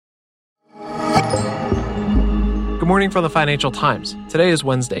morning from the Financial Times. Today is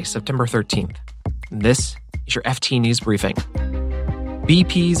Wednesday, September 13th. And this is your FT News Briefing.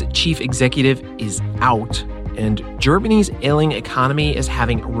 BP's chief executive is out, and Germany's ailing economy is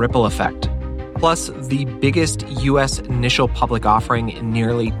having a ripple effect. Plus, the biggest U.S. initial public offering in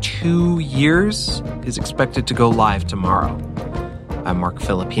nearly 2 years is expected to go live tomorrow. I'm Mark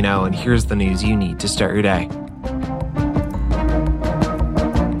Filipino, and here's the news you need to start your day.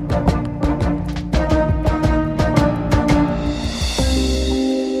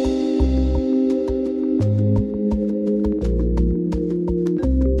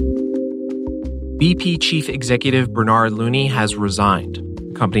 BP chief executive Bernard Looney has resigned.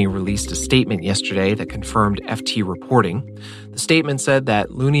 The company released a statement yesterday that confirmed FT reporting. The statement said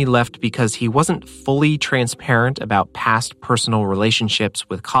that Looney left because he wasn't fully transparent about past personal relationships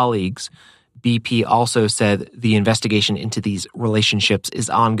with colleagues. BP also said the investigation into these relationships is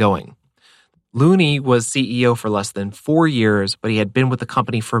ongoing. Looney was CEO for less than 4 years, but he had been with the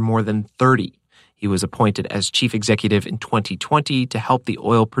company for more than 30. He was appointed as chief executive in 2020 to help the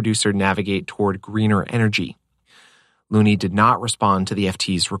oil producer navigate toward greener energy. Looney did not respond to the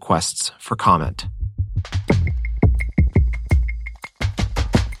FT's requests for comment.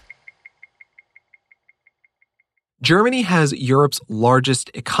 Germany has Europe's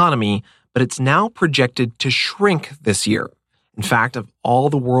largest economy, but it's now projected to shrink this year. In fact, of all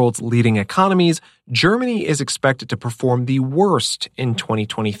the world's leading economies, Germany is expected to perform the worst in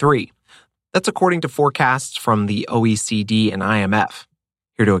 2023. That's according to forecasts from the OECD and IMF.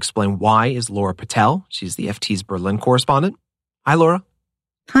 Here to explain why is Laura Patel. She's the FT's Berlin correspondent. Hi, Laura.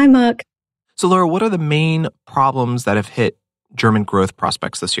 Hi, Mark. So, Laura, what are the main problems that have hit German growth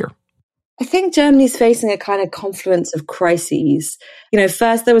prospects this year? I think Germany's facing a kind of confluence of crises.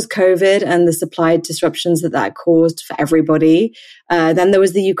 First there was COVID and the supply disruptions that caused for everybody. Then there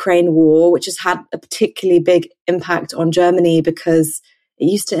was the Ukraine war, which has had a particularly big impact on Germany because it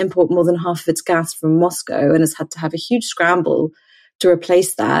used to import more than half of its gas from Moscow and has had to have a huge scramble to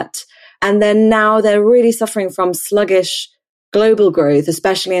replace that. And then now they're really suffering from sluggish global growth,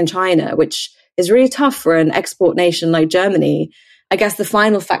 especially in China, which is really tough for an export nation like Germany. I guess the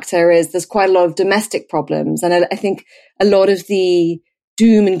final factor is there's quite a lot of domestic problems. And I think a lot of the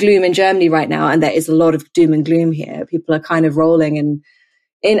doom and gloom in Germany right now, and there is a lot of doom and gloom here, people are kind of rolling in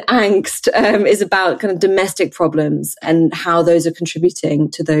angst, is about kind of domestic problems and how those are contributing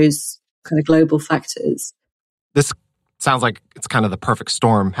to those kind of global factors. This sounds like it's kind of the perfect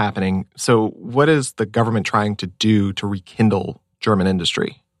storm happening. So what is the government trying to do to rekindle German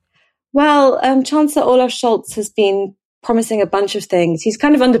industry? Well, Chancellor Olaf Scholz has been promising a bunch of things. He's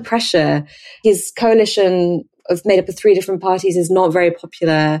kind of under pressure. His coalition made up of 3 different parties is not very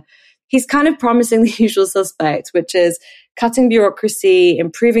popular. He's kind of promising the usual suspects, which is cutting bureaucracy,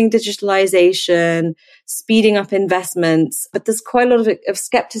 improving digitalization, speeding up investments. But there's quite a lot of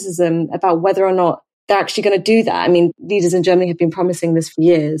skepticism about whether or not they're actually going to do that. I mean, leaders in Germany have been promising this for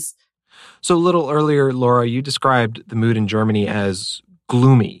years. So a little earlier, Laura, you described the mood in Germany as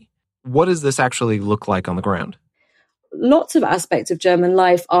gloomy. What does this actually look like on the ground? Lots of aspects of German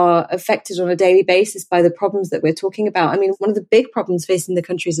life are affected on a daily basis by the problems that we're talking about. I mean, one of the big problems facing the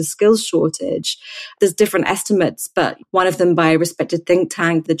country is a skills shortage. There's different estimates, but one of them by a respected think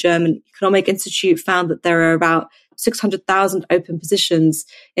tank, the German Economic Institute, found that there are about 600,000 open positions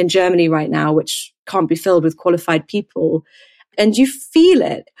in Germany right now, which can't be filled with qualified people. And you feel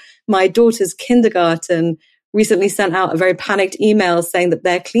it. My daughter's kindergarten recently sent out a very panicked email saying that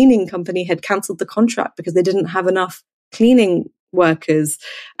their cleaning company had cancelled the contract because they didn't have enough cleaning workers.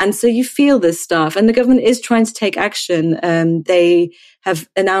 And so you feel this stuff. And the government is trying to take action. They have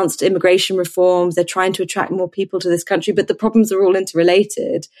announced immigration reforms. They're trying to attract more people to this country. But the problems are all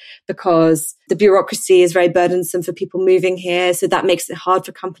interrelated because the bureaucracy is very burdensome for people moving here. So that makes it hard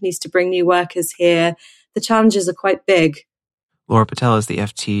for companies to bring new workers here. The challenges are quite big. Laura Patel is the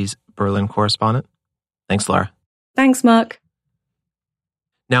FT's Berlin correspondent. Thanks, Laura. Thanks, Mark.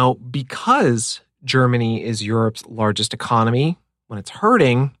 Now, because Germany is Europe's largest economy, when it's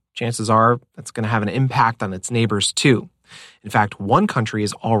hurting, chances are that's going to have an impact on its neighbors too. In fact, one country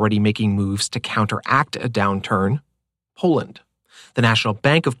is already making moves to counteract a downturn, Poland. The National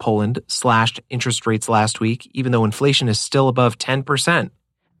Bank of Poland slashed interest rates last week, even though inflation is still above 10%.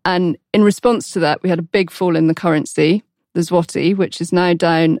 And in response to that, we had a big fall in the currency, the zloty, which is now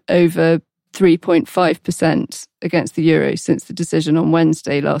down over 3.5% against the euro since the decision on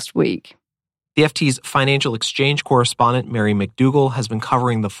Wednesday last week. The FT's financial exchange correspondent, Mary McDougall, has been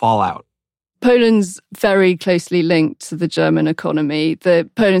covering the fallout. Poland's very closely linked to the German economy. The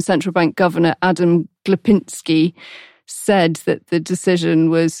Poland Central Bank Governor, Adam Glapiński, said that the decision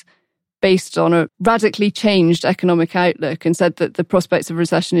was based on a radically changed economic outlook and said that the prospects of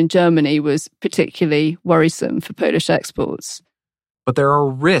recession in Germany was particularly worrisome for Polish exports. But there are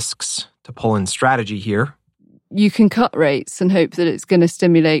risks to Poland's strategy here. You can cut rates and hope that it's going to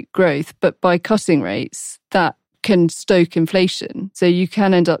stimulate growth, but by cutting rates, that can stoke inflation. So you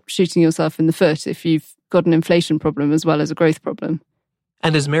can end up shooting yourself in the foot if you've got an inflation problem as well as a growth problem.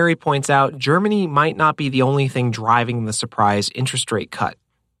 And as Mary points out, Germany might not be the only thing driving the surprise interest rate cut.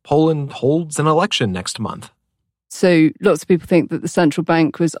 Poland holds an election next month. So lots of people think that the central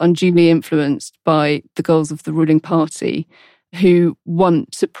bank was unduly influenced by the goals of the ruling party, who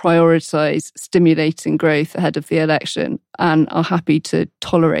want to prioritise stimulating growth ahead of the election and are happy to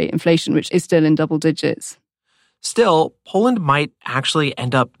tolerate inflation, which is still in double digits. Still, Poland might actually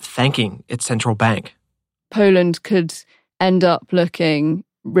end up thanking its central bank. Poland could end up looking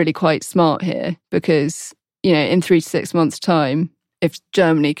really quite smart here because, in 3 to 6 months' time, if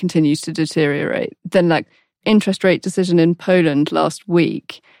Germany continues to deteriorate, then interest rate decision in Poland last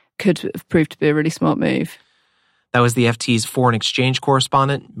week could have proved to be a really smart move. That was the FT's foreign exchange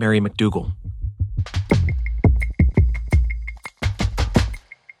correspondent, Mary McDougall.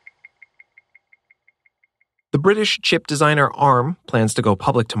 The British chip designer ARM plans to go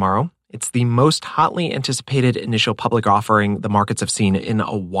public tomorrow. It's the most hotly anticipated initial public offering the markets have seen in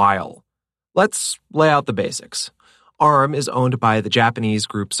a while. Let's lay out the basics. ARM is owned by the Japanese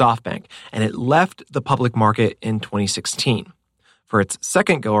group SoftBank, and it left the public market in 2016. For its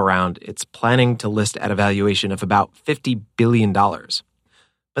second go-around, it's planning to list at a valuation of about $50 billion.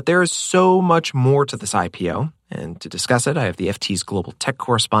 But there is so much more to this IPO, and to discuss it, I have the FT's global tech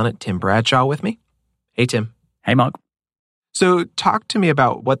correspondent, Tim Bradshaw, with me. Hey, Tim. Hey, Mark. So talk to me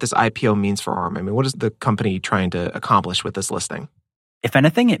about what this IPO means for ARM. I mean, what is the company trying to accomplish with this listing? If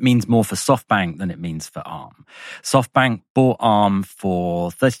anything, it means more for SoftBank than it means for ARM. SoftBank bought ARM for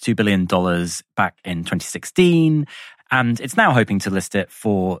 $32 billion back in 2016, and it's now hoping to list it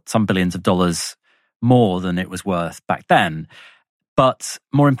for some billions of dollars more than it was worth back then. But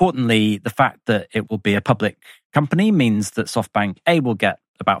more importantly, the fact that it will be a public company means that SoftBank, will get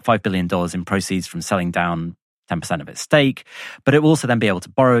about $5 billion in proceeds from selling down 10% of its stake, but it will also then be able to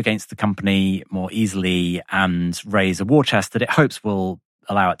borrow against the company more easily and raise a war chest that it hopes will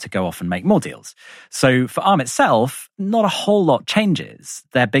allow it to go off and make more deals. So for ARM itself, not a whole lot changes.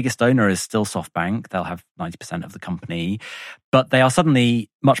 Their biggest owner is still SoftBank. They'll have 90% of the company, but they are suddenly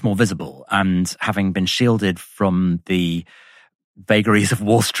much more visible. And having been shielded from the vagaries of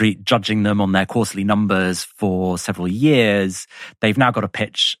Wall Street judging them on their quarterly numbers for several years, they've now got to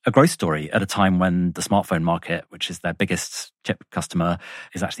pitch a growth story at a time when the smartphone market, which is their biggest chip customer,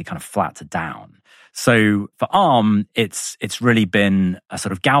 is actually kind of flat to down. So for ARM, it's really been a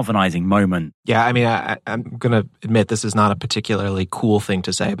sort of galvanizing moment. Yeah, I mean, I'm going to admit this is not a particularly cool thing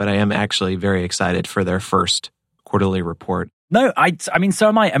to say, but I am actually very excited for their first quarterly report. No, I mean, so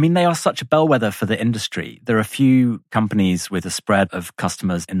am I. I mean, they are such a bellwether for the industry. There are a few companies with a spread of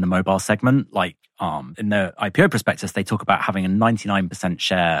customers in the mobile segment, like ARM. In their IPO prospectus, they talk about having a 99%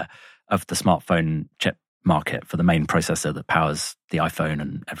 share of the smartphone chip market for the main processor that powers the iPhone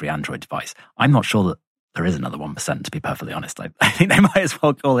and every Android device. I'm not sure that there is another 1%, to be perfectly honest. I think they might as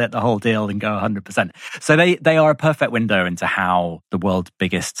well call it the whole deal and go 100%. So they are a perfect window into how the world's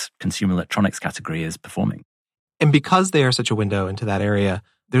biggest consumer electronics category is performing. And because they are such a window into that area,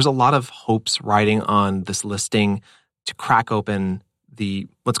 there's a lot of hopes riding on this listing to crack open the,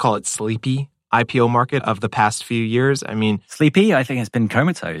 let's call it sleepy IPO market of the past few years. I mean... Sleepy? I think it's been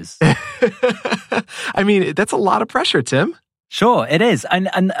comatose. I mean, that's a lot of pressure, Tim. Sure, it is. And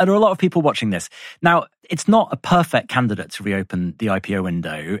there are a lot of people watching this. Now, it's not a perfect candidate to reopen the IPO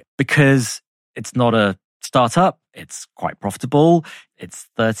window because it's not a startup. It's quite profitable. It's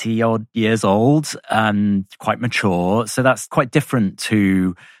 30-odd years old and quite mature. So that's quite different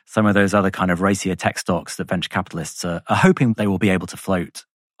to some of those other kind of racier tech stocks that venture capitalists are hoping they will be able to float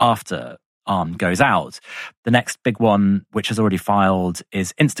after ARM goes out. The next big one, which has already filed,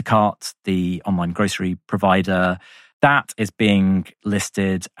 is Instacart, the online grocery provider. That is being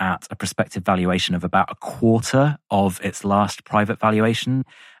listed at a prospective valuation of about a quarter of its last private valuation.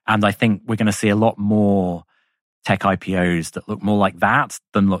 And I think we're going to see a lot more tech IPOs that look more like that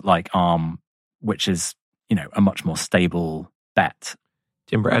than look like ARM, which is, a much more stable bet.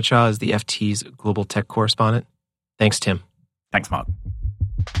 Tim Bradshaw is the FT's global tech correspondent. Thanks, Tim. Thanks, Mark.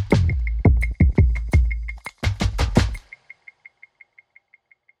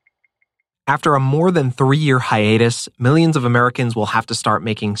 After a more than 3-year hiatus, millions of Americans will have to start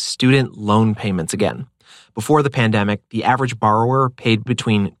making student loan payments again. Before the pandemic, the average borrower paid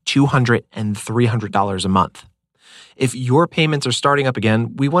between $200 and $300 a month. If your payments are starting up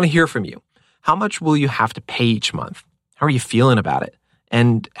again, we want to hear from you. How much will you have to pay each month? How are you feeling about it?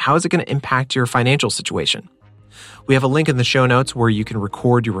 And how is it going to impact your financial situation? We have a link in the show notes where you can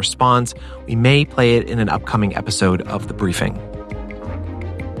record your response. We may play it in an upcoming episode of The Briefing.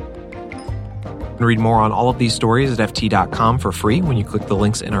 You can read more on all of these stories at FT.com for free when you click the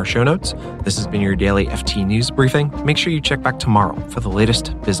links in our show notes. This has been your daily FT News Briefing. Make sure you check back tomorrow for the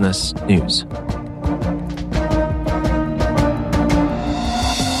latest business news.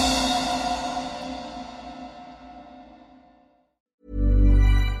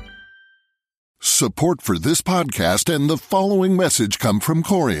 Support for this podcast and the following message come from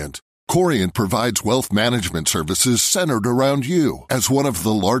Corient. Corient provides wealth management services centered around you. As one of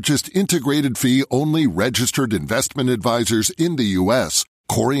the largest integrated fee-only registered investment advisors in the U.S.,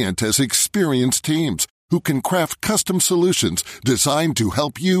 Corient has experienced teams who can craft custom solutions designed to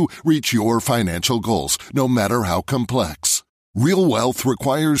help you reach your financial goals, no matter how complex. Real wealth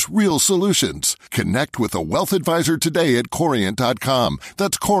requires real solutions. Connect with a wealth advisor today at Corient.com.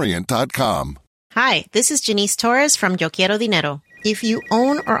 That's Corient.com. Hi, this is Janice Torres from Yo Quiero Dinero. If you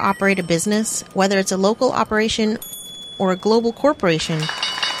own or operate a business, whether it's a local operation or a global corporation,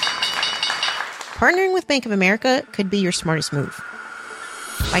 partnering with Bank of America could be your smartest move.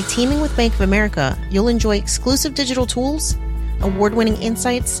 By teaming with Bank of America, you'll enjoy exclusive digital tools, award-winning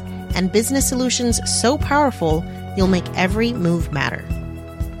insights, and business solutions so powerful, you'll make every move matter.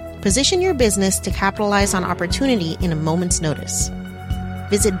 Position your business to capitalize on opportunity in a moment's notice.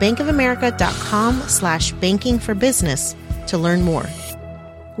 Visit bankofamerica.com/bankingforbusiness to learn more.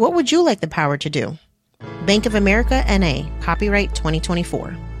 What would you like the power to do? Bank of America, N.A., copyright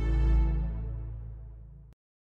 2024.